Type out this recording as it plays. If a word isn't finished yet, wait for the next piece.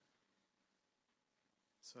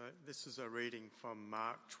So this is a reading from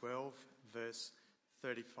Mark 12, verse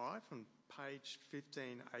 35 on page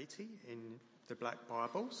 1580 in the Black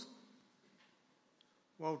Bibles.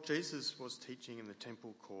 While Jesus was teaching in the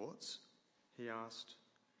temple courts, he asked,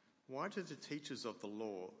 "Why do the teachers of the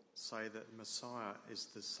law say that Messiah is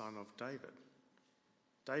the son of David?"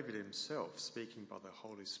 David himself, speaking by the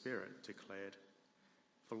Holy Spirit, declared,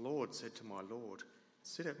 "The Lord said to my Lord,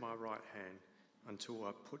 'Sit at my right hand until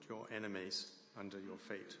I put your enemies under your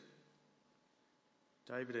feet.'"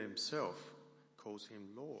 David himself calls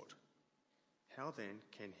him Lord. How then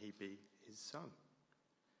can he be his son?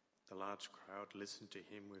 The large crowd listened to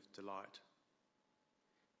him with delight.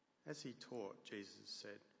 As he taught, Jesus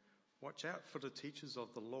said, "Watch out for the teachers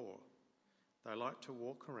of the law. They like to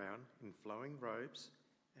walk around in flowing robes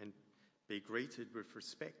and be greeted with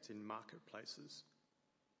respect in marketplaces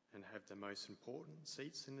and have the most important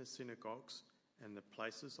seats in the synagogues and the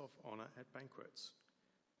places of honour at banquets.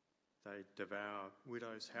 They devour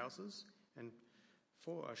widows' houses and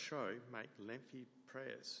for a show make lengthy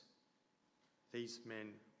prayers. These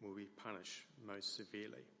men will be punished most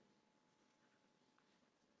severely."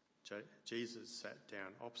 Jesus sat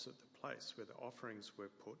down opposite the place where the offerings were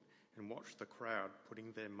put and watched the crowd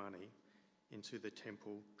putting their money into the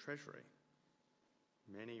temple treasury.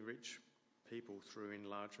 Many rich people threw in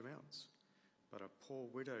large amounts, but a poor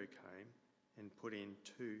widow came and put in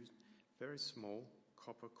 2 very small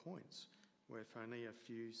copper coins worth only a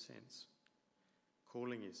few cents.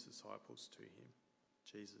 Calling his disciples to him,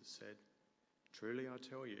 Jesus said, "Truly I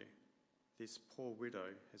tell you, this poor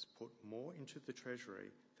widow has put more into the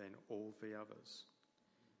treasury than all the others.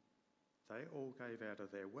 They all gave out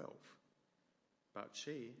of their wealth, but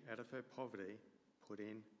she, out of her poverty, put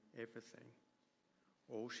in everything,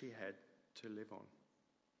 all she had to live on."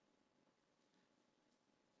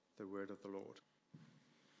 The word of the Lord.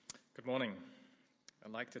 Good morning.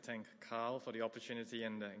 I'd like to thank Carl for the opportunity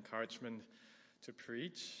and the encouragement to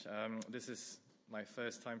preach. This is my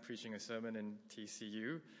first time preaching a sermon in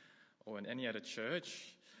TCU or in any other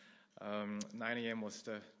church. 9 a.m. was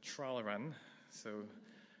the trial run, so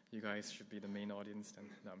you guys should be the main audience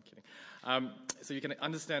then. No, I'm kidding. So you can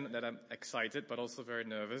understand that I'm excited, but also very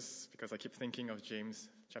nervous, because I keep thinking of James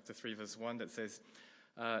chapter 3, verse 1, that says,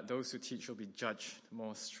 "Those who teach will be judged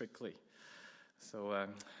more strictly."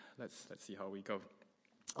 So let's see how we go.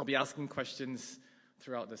 I'll be asking questions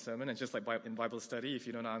throughout the sermon, and just like in Bible study, if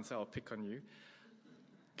you don't answer, I'll pick on you.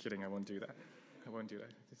 Kidding, I won't do that.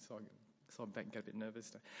 So I get a bit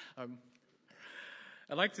nervous. I'd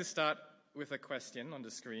like to start with a question on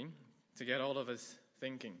the screen to get all of us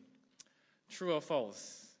thinking. True or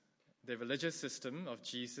false? The religious system of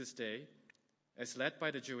Jesus' day, as led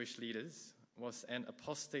by the Jewish leaders, was an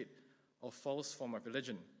apostate or false form of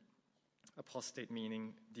religion. Apostate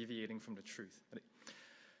meaning deviating from the truth.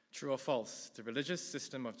 True or false? The religious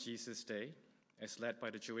system of Jesus' day, as led by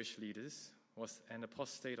the Jewish leaders, was an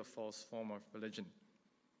apostate or false form of religion.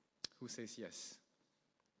 Who says yes?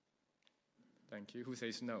 Thank you. Who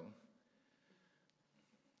says no?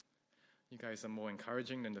 You guys are more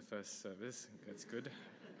encouraging than the first service. That's good.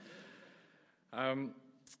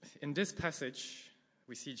 In this passage,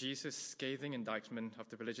 we see Jesus' scathing indictment of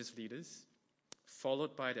the religious leaders,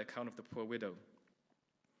 followed by the account of the poor widow.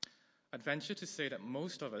 I'd venture to say that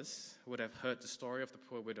most of us would have heard the story of the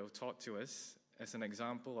poor widow taught to us as an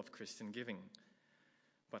example of Christian giving.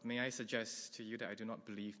 But may I suggest to you that I do not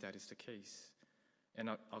believe that is the case. And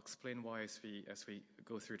I'll explain why as we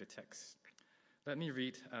go through the text. Let me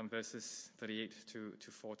read verses 38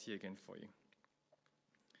 to 40 again for you.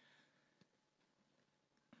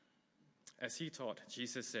 As he taught,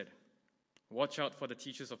 Jesus said, "Watch out for the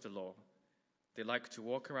teachers of the law. They like to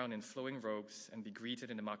walk around in flowing robes and be greeted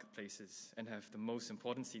in the marketplaces and have the most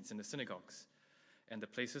important seats in the synagogues and the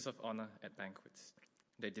places of honor at banquets.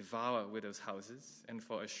 They devour widows' houses and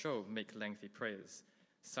for a show make lengthy prayers.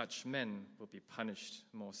 Such men will be punished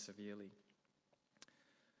more severely."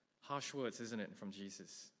 Harsh words, isn't it, from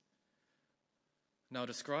Jesus? Now,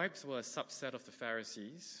 the scribes were a subset of the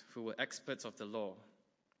Pharisees who were experts of the law.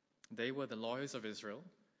 They were the lawyers of Israel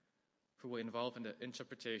who were involved in the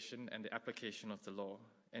interpretation and the application of the law.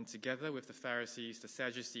 And together with the Pharisees, the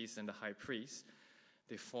Sadducees, and the high priests,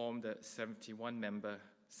 they formed the 71-member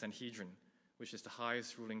Sanhedrin, which is the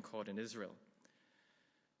highest ruling court in Israel.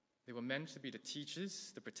 They were meant to be the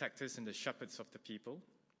teachers, the protectors, and the shepherds of the people,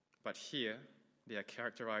 but here they are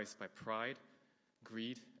characterized by pride,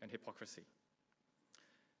 greed, and hypocrisy.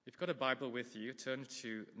 If you've got a Bible with you, turn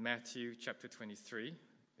to Matthew chapter 23.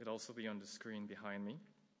 It'll also be on the screen behind me.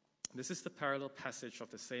 This is the parallel passage of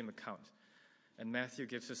the same account, and Matthew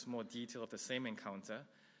gives us more detail of the same encounter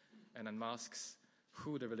and unmasks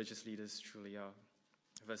who the religious leaders truly are.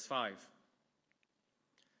 Verse 5.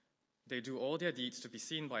 They do all their deeds to be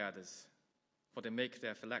seen by others, for they make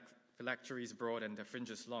their phylacteries broad and their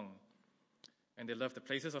fringes long. And they love the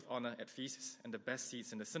places of honor at feasts and the best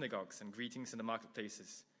seats in the synagogues and greetings in the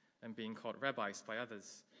marketplaces and being called rabbis by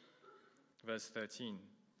others. Verse 13.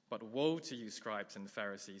 But woe to you, scribes and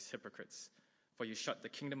Pharisees, hypocrites, for you shut the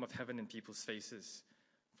kingdom of heaven in people's faces,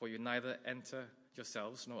 for you neither enter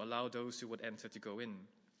yourselves nor allow those who would enter to go in.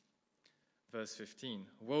 Verse 15.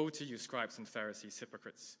 Woe to you, scribes and Pharisees,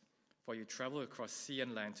 hypocrites, for you travel across sea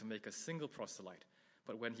and land to make a single proselyte,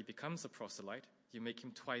 but when he becomes a proselyte, you make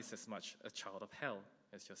him twice as much a child of hell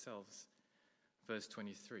as yourselves. Verse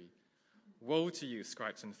 23. Woe to you,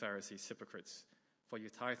 scribes and Pharisees, hypocrites, for you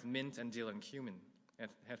tithe mint and dill and cumin, and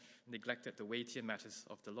have neglected the weightier matters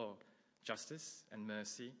of the law, justice and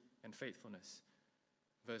mercy and faithfulness.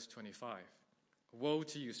 Verse 25. Woe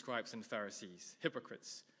to you, scribes and Pharisees,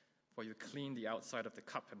 hypocrites, for you clean the outside of the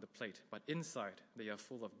cup and the plate, but inside they are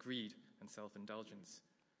full of greed and self-indulgence.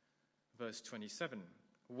 Verse 27.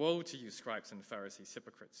 Woe to you, scribes and Pharisees,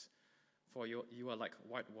 hypocrites, for you are like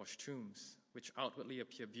whitewashed tombs, which outwardly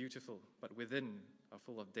appear beautiful, but within are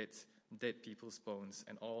full of dead people's bones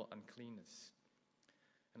and all uncleanness.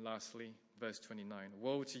 And lastly, verse 29.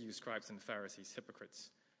 Woe to you, scribes and Pharisees,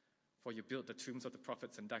 hypocrites, for you build the tombs of the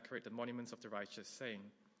prophets and decorate the monuments of the righteous, saying,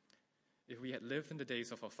 if we had lived in the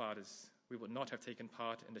days of our fathers, we would not have taken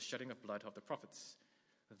part in the shedding of blood of the prophets.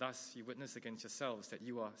 Thus you witness against yourselves that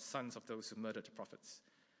you are sons of those who murdered the prophets.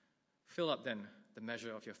 Fill up then the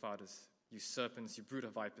measure of your fathers, you serpents, you brood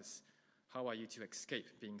of vipers. How are you to escape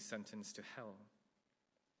being sentenced to hell?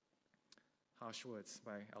 Harsh words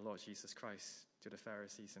by our Lord Jesus Christ to the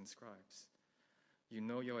Pharisees and scribes. You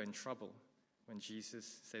know you're in trouble when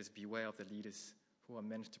Jesus says, beware of the leaders who are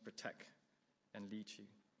meant to protect and lead you.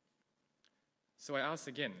 So I ask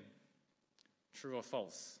again, true or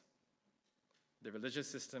false? The religious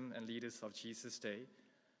system and leaders of Jesus' day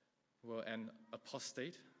were an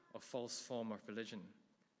apostate or false form of religion.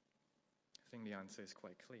 I think the answer is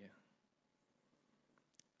quite clear.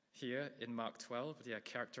 Here in Mark 12, they are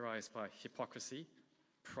characterized by hypocrisy,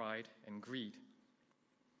 pride, and greed.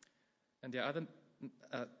 And there are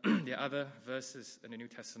other verses in the New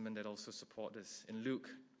Testament that also support this. In Luke,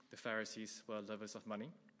 the Pharisees were lovers of money.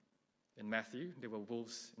 In Matthew, they were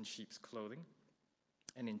wolves in sheep's clothing.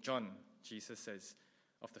 And in John, Jesus says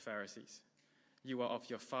of the Pharisees, you are of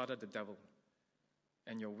your father the devil,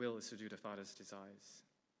 and your will is to do the Father's desires.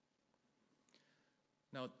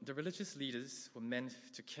 Now, the religious leaders were meant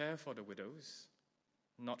to care for the widows,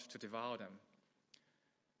 not to devour them.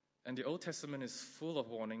 And the Old Testament is full of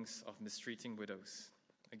warnings of mistreating widows.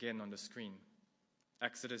 Again on the screen,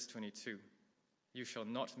 Exodus 22, you shall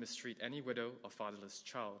not mistreat any widow or fatherless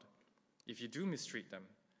child. If you do mistreat them,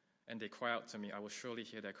 and they cry out to me, I will surely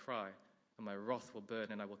hear their cry, and my wrath will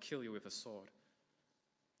burn, and I will kill you with a sword.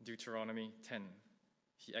 Deuteronomy 10,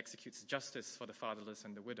 he executes justice for the fatherless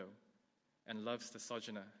and the widow, and loves the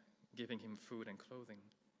sojourner, giving him food and clothing.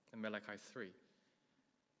 And Malachi 3,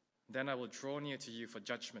 then I will draw near to you for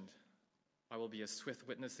judgment. I will be a swift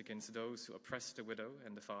witness against those who oppress the widow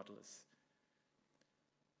and the fatherless.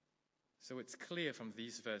 So it's clear from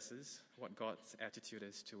these verses what God's attitude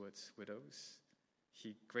is towards widows.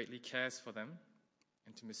 He greatly cares for them,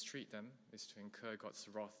 and to mistreat them is to incur God's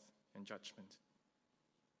wrath and judgment.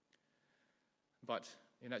 But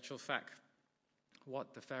in actual fact,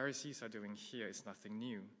 what the Pharisees are doing here is nothing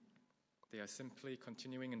new. They are simply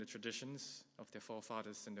continuing in the traditions of their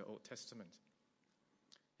forefathers in the Old Testament.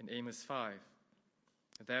 In Amos 5,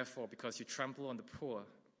 therefore, because you trample on the poor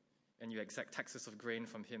and you exact taxes of grain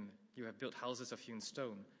from him, you have built houses of hewn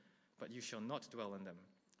stone, but you shall not dwell in them.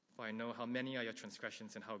 For I know how many are your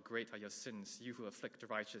transgressions and how great are your sins, you who afflict the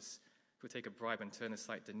righteous, who take a bribe and turn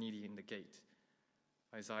aside the needy in the gate.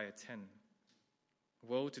 Isaiah 10,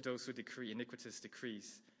 woe to those who decree iniquitous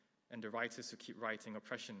decrees, and the writers who keep writing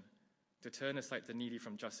oppression, to turn aside the needy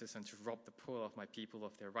from justice and to rob the poor of my people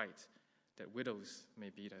of their right, that widows may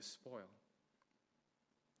be their spoil.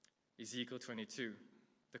 Ezekiel 22,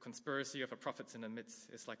 the conspiracy of the prophets in the midst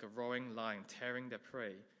is like a roaring lion tearing their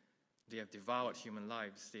prey. They have devoured human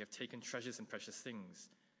lives. They have taken treasures and precious things.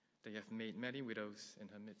 They have made many widows in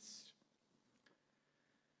her midst.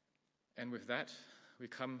 And with that, we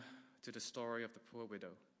come to the story of the poor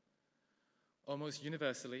widow. Almost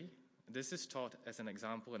universally, this is taught as an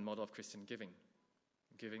example and model of Christian giving.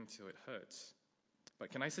 Giving till it hurts.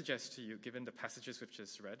 But can I suggest to you, given the passages we've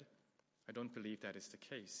just read, I don't believe that is the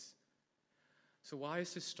case. So why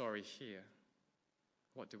is this story here?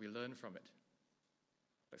 What do we learn from it?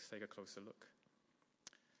 Let's take a closer look.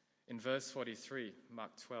 In verse 43,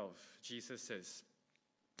 Mark 12, Jesus says,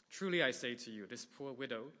 "Truly I say to you, this poor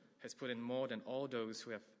widow has put in more than all those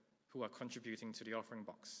who are contributing to the offering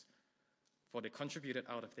box. For they contributed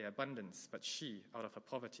out of their abundance, but she, out of her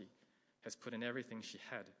poverty, has put in everything she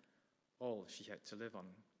had, all she had to live on."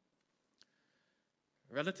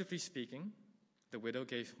 Relatively speaking, the widow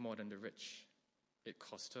gave more than the rich. It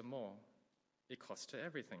cost her more. It cost her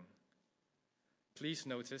everything. Please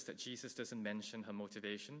notice that Jesus doesn't mention her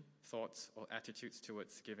motivation, thoughts, or attitudes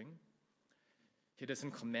towards giving. He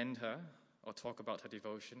doesn't commend her or talk about her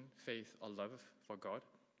devotion, faith, or love for God.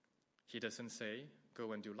 He doesn't say,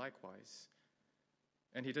 "Go and do likewise."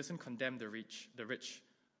 And he doesn't condemn the rich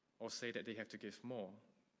or say that they have to give more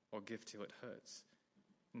or give till it hurts.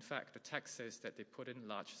 In fact, the text says that they put in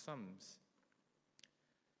large sums.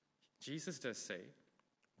 Jesus does say,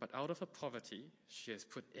 "But out of her poverty, she has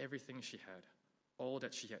put everything she had, all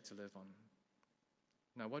that she had to live on."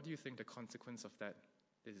 Now, what do you think the consequence of that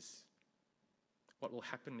is? What will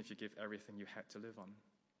happen if you give everything you had to live on?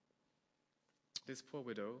 This poor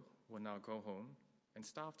widow will now go home and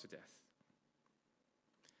starve to death.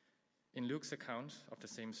 In Luke's account of the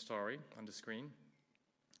same story on the screen,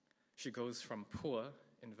 she goes from poor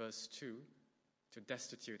in verse 2 to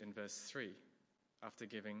destitute in verse 3 after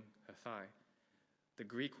giving her thigh. The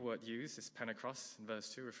Greek word used is penakros in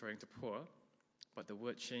verse 2, referring to poor, but the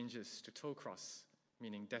word changes to tokros,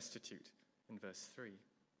 meaning destitute, in verse 3.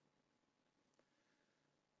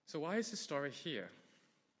 So why is this story here?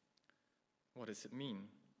 What does it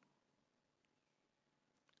mean?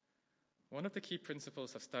 One of the key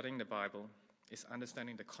principles of studying the Bible is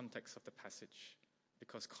understanding the context of the passage,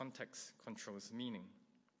 because context controls meaning.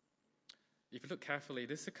 If you look carefully,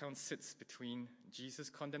 this account sits between Jesus'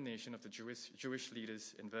 condemnation of the Jewish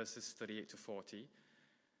leaders in verses 38 to 40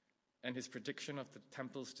 and his prediction of the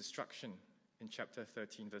temple's destruction in chapter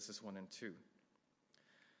 13, verses 1 and 2.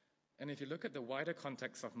 And if you look at the wider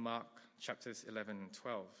context of Mark chapters 11 and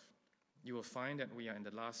 12, you will find that we are in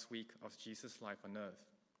the last week of Jesus' life on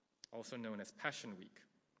earth, also known as Passion Week,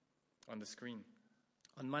 on the screen.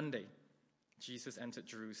 On Monday, Jesus entered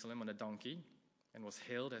Jerusalem on a donkey and was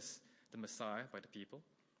hailed as the Messiah by the people.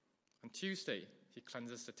 On Tuesday, he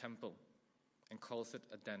cleanses the temple and calls it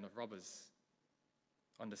a den of robbers.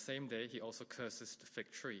 On the same day, he also curses the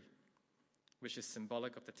fig tree, which is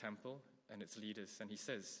symbolic of the temple and its leaders, and he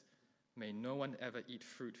says, "May no one ever eat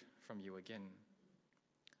fruit from you again."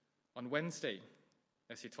 On Wednesday,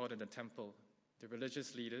 as he taught in the temple, the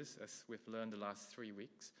religious leaders, as we've learned the last 3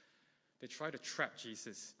 weeks, they try to trap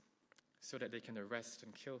Jesus so that they can arrest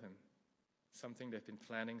and kill him, something they've been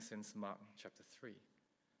planning since Mark chapter 3.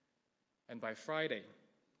 And by Friday,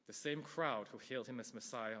 the same crowd who hailed him as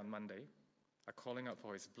Messiah on Monday are calling out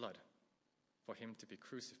for his blood, for him to be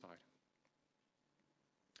crucified.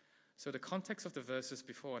 So the context of the verses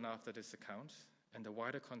before and after this account, and the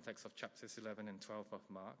wider context of chapters 11 and 12 of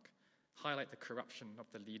Mark, highlight the corruption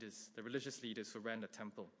of the religious leaders who ran the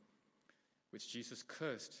temple, which Jesus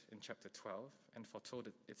cursed in chapter 12 and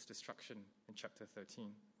foretold its destruction in chapter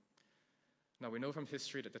 13. Now, we know from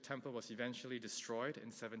history that the temple was eventually destroyed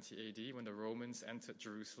in 70 AD when the Romans entered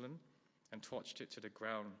Jerusalem and torched it to the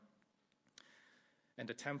ground. And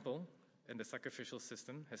the temple and the sacrificial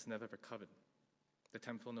system has never recovered. The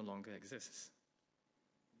temple no longer exists.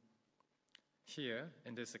 Here,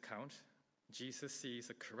 in this account, Jesus sees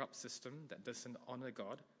a corrupt system that doesn't honor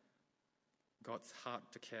God's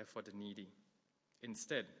heart to care for the needy.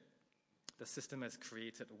 Instead, the system has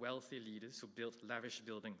created wealthy leaders who built lavish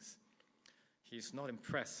buildings. He is not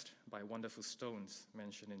impressed by wonderful stones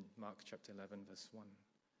mentioned in Mark chapter 11, verse 1.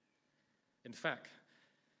 In fact,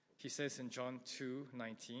 he says in John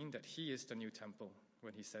 2:19 that he is the new temple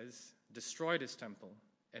when he says, "Destroy this temple,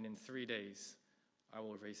 and in 3 days I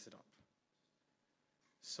will raise it up."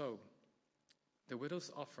 So, the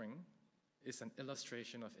widow's offering is an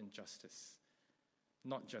illustration of injustice,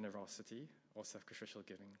 not generosity or sacrificial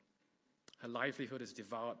giving. Her livelihood is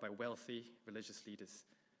devoured by wealthy religious leaders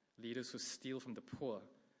who steal from the poor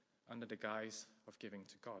under the guise of giving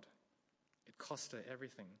to God. It cost her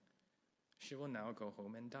everything. She will now go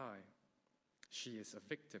home and die. She is a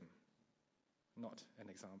victim, not an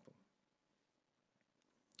example.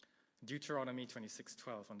 Deuteronomy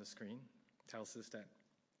 26:12 on the screen tells us that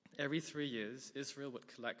every 3 years, Israel would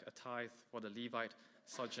collect a tithe for the Levite,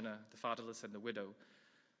 sojourner, the fatherless, and the widow,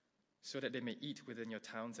 so that they may eat within your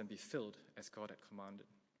towns and be filled as God had commanded.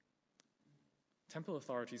 Temple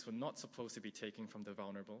authorities were not supposed to be taking from the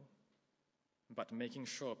vulnerable, but making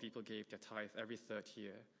sure people gave their tithe every 3rd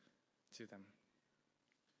year to them.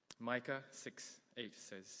 Micah 6:8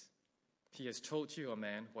 says, "He has told you, O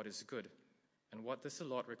man, what is good, And what does the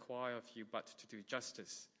Lord require of you but to do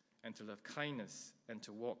justice and to love kindness and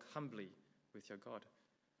to walk humbly with your God?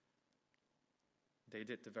 They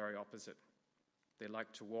did the very opposite. They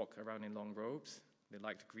liked to walk around in long robes. They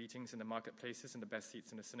liked greetings in the marketplaces and the best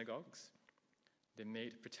seats in the synagogues. They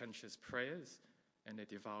made pretentious prayers, and they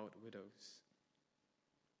devoured widows.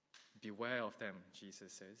 Beware of them,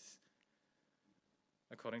 Jesus says.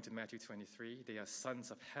 According to Matthew 23, they are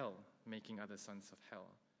sons of hell, making other sons of hell.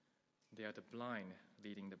 They are the blind,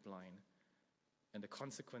 leading the blind. And the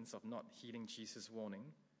consequence of not heeding Jesus' warning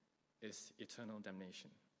is eternal damnation.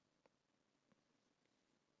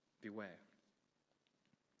 Beware.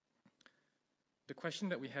 The question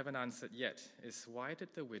that we haven't answered yet is, why did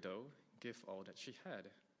the widow give all that she had?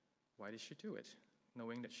 Why did she do it,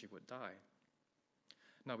 knowing that she would die?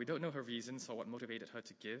 Now, we don't know her reasons or what motivated her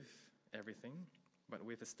to give everything, but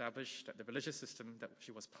we've established that the religious system that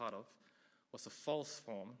she was part of was a false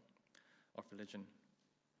form of religion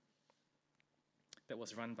that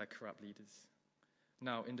was run by corrupt leaders.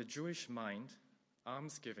 Now, in the Jewish mind,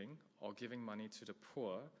 almsgiving or giving money to the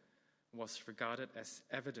poor was regarded as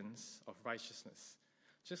evidence of righteousness.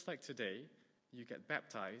 Just like today, you get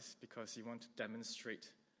baptized because you want to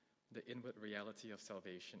demonstrate the inward reality of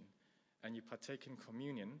salvation, and you partake in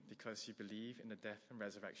communion because you believe in the death and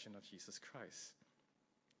resurrection of Jesus Christ.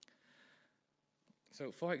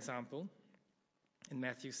 So, for example, in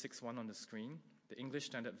Matthew 6:1 on the screen, the English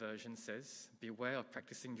Standard Version says, "Beware of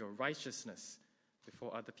practicing your righteousness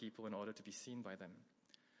before other people in order to be seen by them."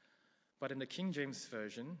 But in the King James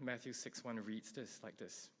Version, Matthew 6:1 reads this like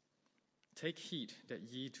this: "Take heed that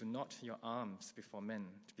ye do not your alms before men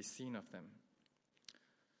to be seen of them."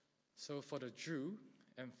 So for the Jew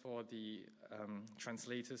and for the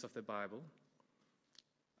translators of the Bible,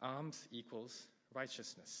 alms equals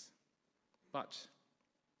righteousness. But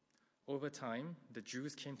over time, the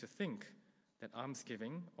Jews came to think that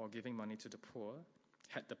almsgiving or giving money to the poor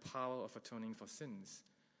had the power of atoning for sins.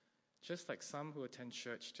 Just like some who attend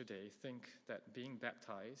church today think that being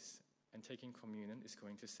baptized and taking communion is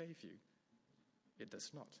going to save you. It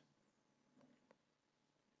does not.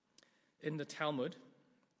 In the Talmud,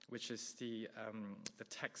 which is the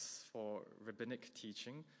text for rabbinic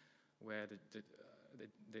teaching, where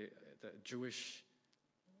the Jewish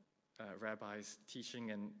rabbis' teaching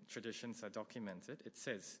and traditions are documented, it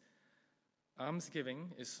says,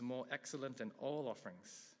 "Almsgiving is more excellent than all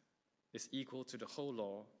offerings, is equal to the whole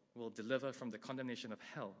law, will deliver from the condemnation of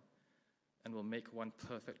hell, and will make one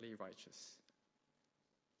perfectly righteous."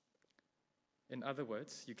 In other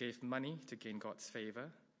words, you gave money to gain God's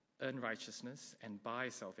favor, earn righteousness, and buy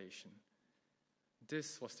salvation.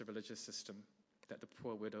 This was the religious system that the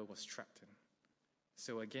poor widow was trapped in.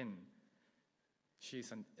 So again, she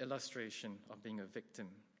is an illustration of being a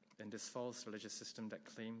victim in this false religious system that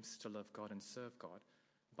claims to love God and serve God,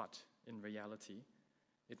 but in reality,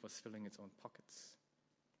 it was filling its own pockets.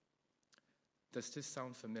 Does this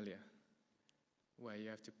sound familiar? Where you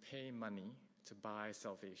have to pay money to buy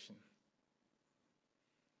salvation.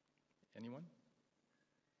 Anyone?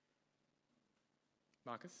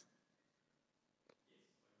 Marcus?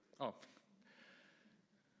 Oh.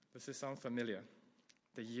 Does this sound familiar?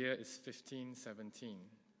 The year is 1517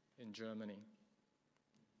 in Germany.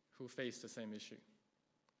 Who faced the same issue?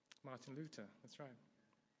 Martin Luther, that's right.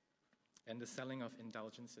 And the selling of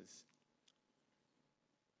indulgences.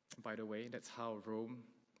 By the way, that's how Rome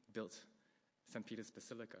built St. Peter's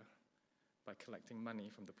Basilica, by collecting money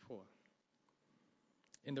from the poor.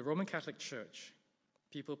 In the Roman Catholic Church,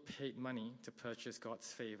 people paid money to purchase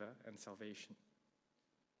God's favor and salvation.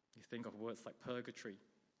 You think of words like purgatory,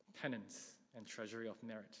 penance, and treasury of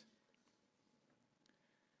merit.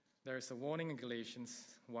 There is a warning in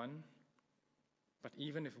Galatians 1, "But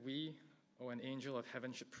even if we or an angel of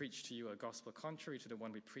heaven should preach to you a gospel contrary to the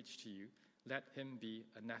one we preach to you, let him be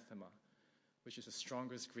anathema," which is the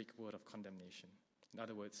strongest Greek word of condemnation. In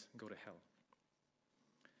other words, go to hell.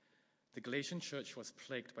 The Galatian church was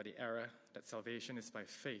plagued by the error that salvation is by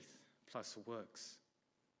faith plus works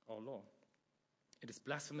or law. It is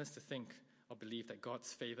blasphemous to think or believe that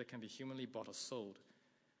God's favor can be humanly bought or sold.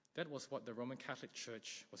 That was what the Roman Catholic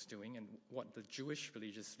Church was doing and what the Jewish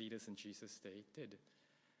religious leaders in Jesus' day did.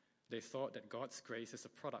 They thought that God's grace is a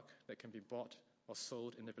product that can be bought or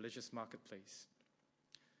sold in the religious marketplace.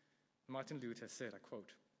 Martin Luther said, I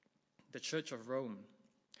quote, "The Church of Rome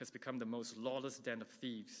has become the most lawless den of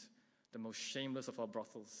thieves, the most shameless of all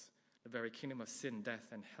brothels, the very kingdom of sin,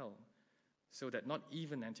 death, and hell, so that not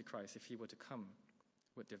even Antichrist, if he were to come,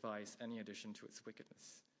 would devise any addition to its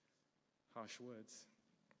wickedness." Harsh words.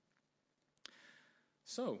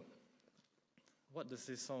 So, what does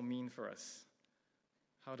this all mean for us?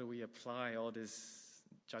 How do we apply all this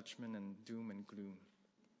judgment and doom and gloom?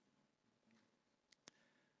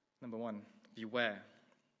 Number one, beware.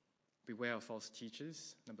 Beware of false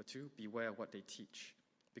teachers. Number two, beware of what they teach,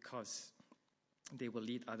 because they will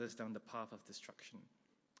lead others down the path of destruction.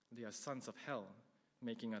 They are sons of hell,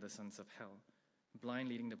 making other sons of hell. Blind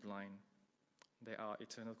leading the blind. There are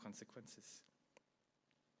eternal consequences.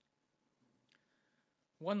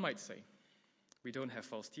 One might say, we don't have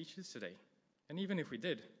false teachers today. And even if we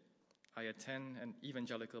did, I attend an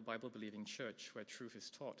evangelical Bible-believing church where truth is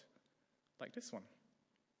taught, like this one.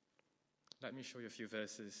 Let me show you a few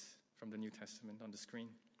verses from the New Testament on the screen.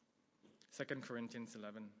 2 Corinthians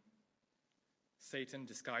 11. Satan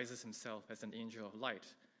disguises himself as an angel of light,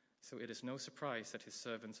 so it is no surprise that his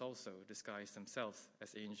servants also disguise themselves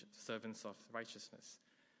as servants of righteousness.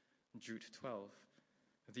 Jude 12.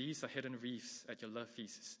 These are hidden reefs at your love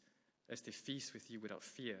feasts, as they feast with you without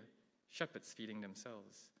fear, shepherds feeding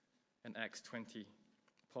themselves. And Acts 20.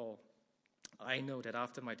 Paul. I know that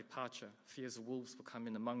after my departure, fierce wolves will come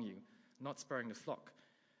in among you, not sparing the flock,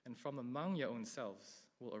 and from among your own selves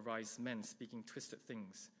will arise men speaking twisted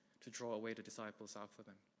things to draw away the disciples after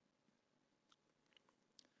them.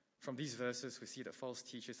 From these verses, we see that false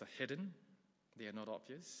teachers are hidden, they are not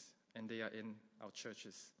obvious, and they are in our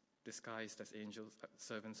churches, disguised as angels,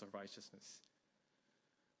 servants of righteousness.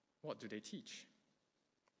 What do they teach?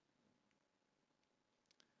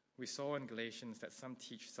 We saw in Galatians that some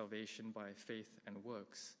teach salvation by faith and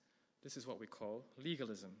works. This is what we call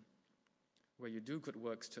legalism, where you do good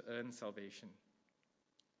works to earn salvation.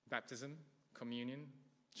 Baptism, communion,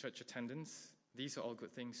 church attendance, these are all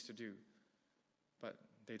good things to do, but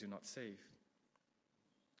they do not save.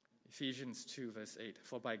 Ephesians 2 verse 8,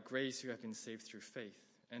 for by grace you have been saved through faith,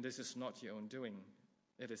 and this is not your own doing.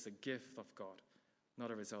 It is a gift of God,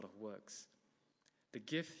 not a result of works. The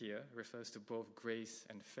gift here refers to both grace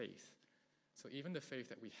and faith. So even the faith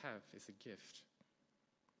that we have is a gift.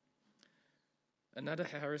 Another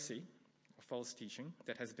heresy, or false teaching,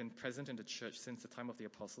 that has been present in the church since the time of the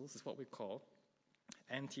apostles is what we call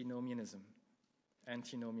antinomianism.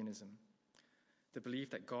 Antinomianism. The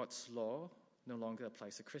belief that God's law no longer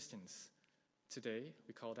applies to Christians. Today,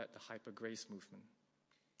 we call that the hyper-grace movement.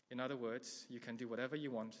 In other words, you can do whatever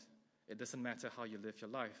you want. It doesn't matter how you live your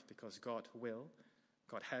life, because God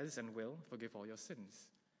has and will forgive all your sins.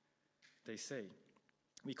 They say,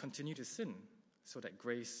 we continue to sin so that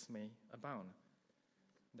grace may abound.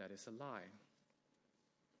 That is a lie.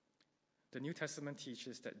 The New Testament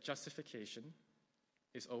teaches that justification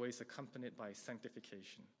is always accompanied by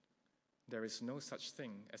sanctification. There is no such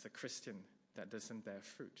thing as a Christian that doesn't bear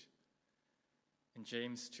fruit. In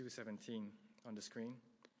James 2:17 on the screen,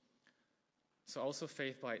 so also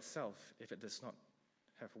faith by itself, if it does not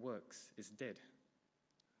have works, is dead.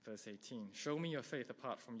 Verse 18, show me your faith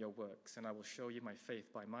apart from your works, and I will show you my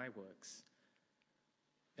faith by my works.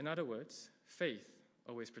 In other words, faith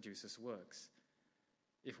always produces works.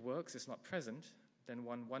 If works is not present, then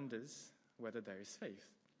one wonders whether there is faith.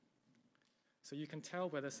 So you can tell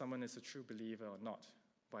whether someone is a true believer or not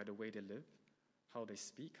by the way they live, how they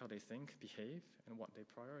speak, how they think, behave, and what they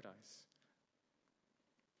prioritize.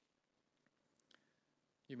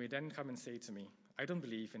 You may then come and say to me, I don't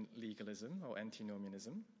believe in legalism or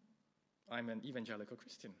antinomianism. I'm an evangelical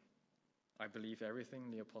Christian. I believe everything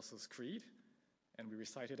in the Apostles' Creed, and we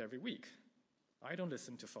recite it every week. I don't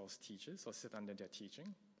listen to false teachers or sit under their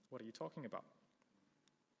teaching. What are you talking about?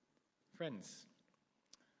 Friends,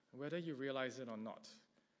 whether you realize it or not,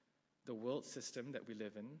 the world system that we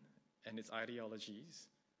live in and its ideologies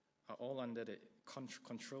are all under the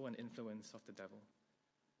control and influence of the devil.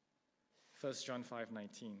 1 John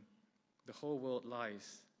 5:19, the whole world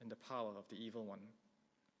lies in the power of the evil one.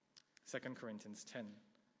 2 Corinthians 10,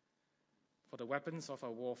 for the weapons of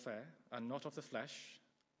our warfare are not of the flesh,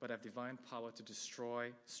 but have divine power to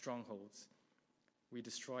destroy strongholds. We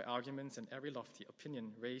destroy arguments and every lofty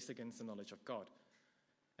opinion raised against the knowledge of God,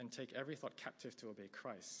 and take every thought captive to obey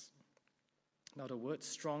Christ. Now the word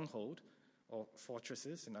stronghold, or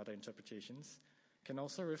fortresses in other interpretations, can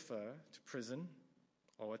also refer to prison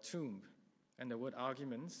or a tomb. And the word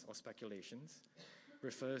arguments or speculations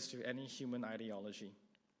refers to any human ideology,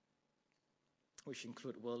 which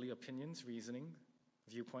include worldly opinions, reasoning,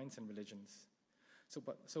 viewpoints, and religions.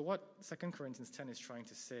 So what 2 Corinthians 10 is trying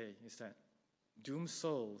to say is that doomed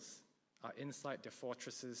souls are inside their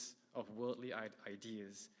fortresses of worldly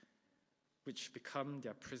ideas, which become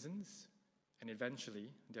their prisons and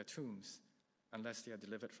eventually their tombs, unless they are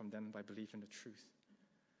delivered from them by belief in the truth.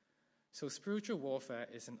 So spiritual warfare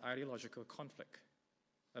is an ideological conflict,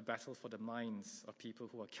 a battle for the minds of people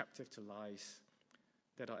who are captive to lies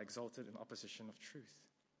that are exalted in opposition of truth.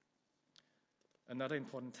 Another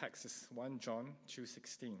important text is 1 John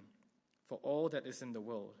 2:16. For all that is in the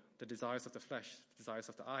world, the desires of the flesh, the desires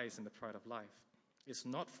of the eyes, and the pride of life, is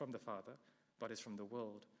not from the Father, but is from the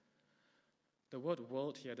world. The word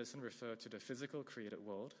world here doesn't refer to the physical created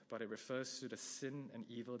world, but it refers to the sin and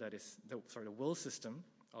evil that is, the world system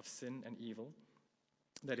of sin and evil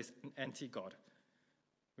that is anti-God,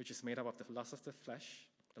 which is made up of the lust of the flesh,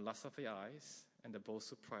 the lust of the eyes, and the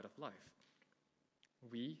boastful pride of life.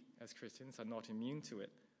 We, as Christians, are not immune to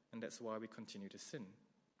it, and that's why we continue to sin,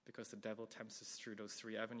 because the devil tempts us through those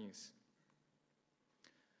three avenues.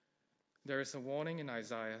 There is a warning in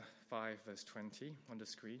Isaiah 5, verse 20 on the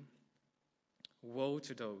screen. Woe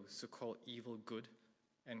to those who call evil good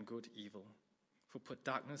and good evil, who put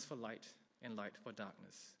darkness for light and light for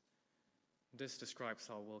darkness. This describes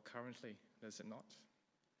our world currently, does it not?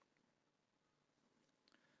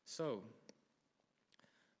 So,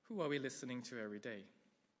 who are we listening to every day?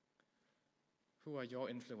 Who are your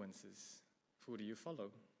influences? Who do you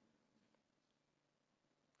follow?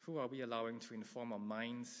 Who are we allowing to inform our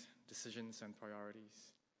minds, decisions, and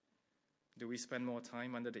priorities? Do we spend more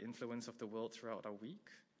time under the influence of the world throughout our week?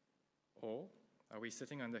 Or are we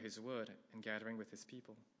sitting under his word and gathering with his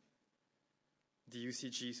people? Do you see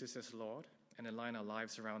Jesus as Lord and align our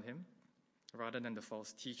lives around him, rather than the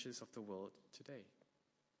false teachers of the world today?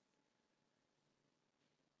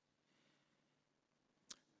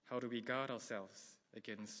 How do we guard ourselves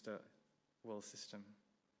against the world system?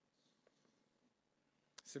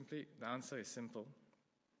 The answer is simple.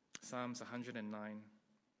 Psalms 119,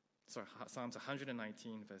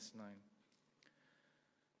 verse 9.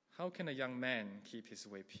 How can a young man keep his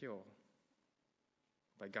way pure?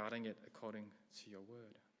 By guarding it according to your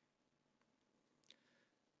word.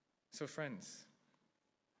 So friends,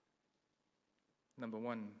 number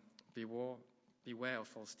one, beware of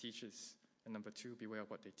false teachers. And number two, beware of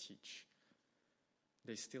what they teach.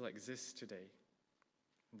 They still exist today.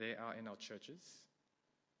 They are in our churches,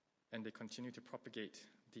 and they continue to propagate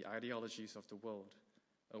the ideologies of the world,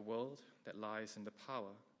 a world that lies in the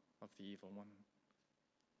power of the evil one.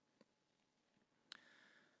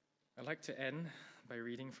 I'd like to end by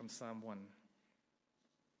reading from Psalm 1.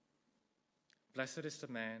 Blessed is the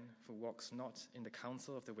man who walks not in the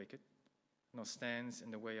counsel of the wicked, nor stands in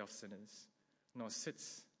the way of sinners, nor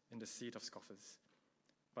sits in the seat of scoffers.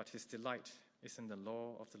 But his delight is in the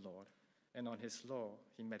law of the Lord, and on his law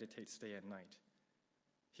he meditates day and night.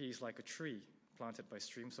 He is like a tree planted by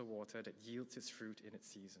streams of water that yields its fruit in its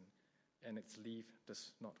season, and its leaf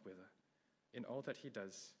does not wither. In all that he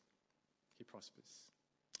does, he prospers.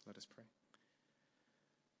 Let us pray.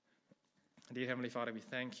 Dear Heavenly Father, we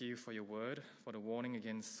thank you for your word, for the warning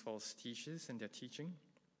against false teachers and their teaching.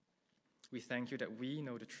 We thank you that we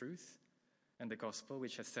know the truth and the gospel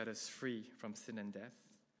which has set us free from sin and death.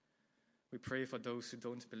 We pray for those who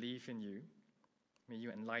don't believe in you. May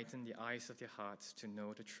you enlighten the eyes of their hearts to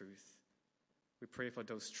know the truth. We pray for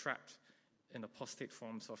those trapped in apostate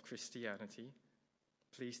forms of Christianity.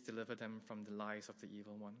 Please deliver them from the lies of the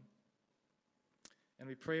evil one. And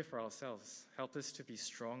we pray for ourselves. Help us to be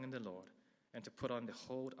strong in the Lord and to put on the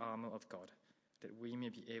whole armor of God, that we may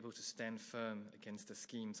be able to stand firm against the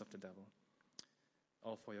schemes of the devil.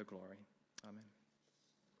 All for your glory. Amen.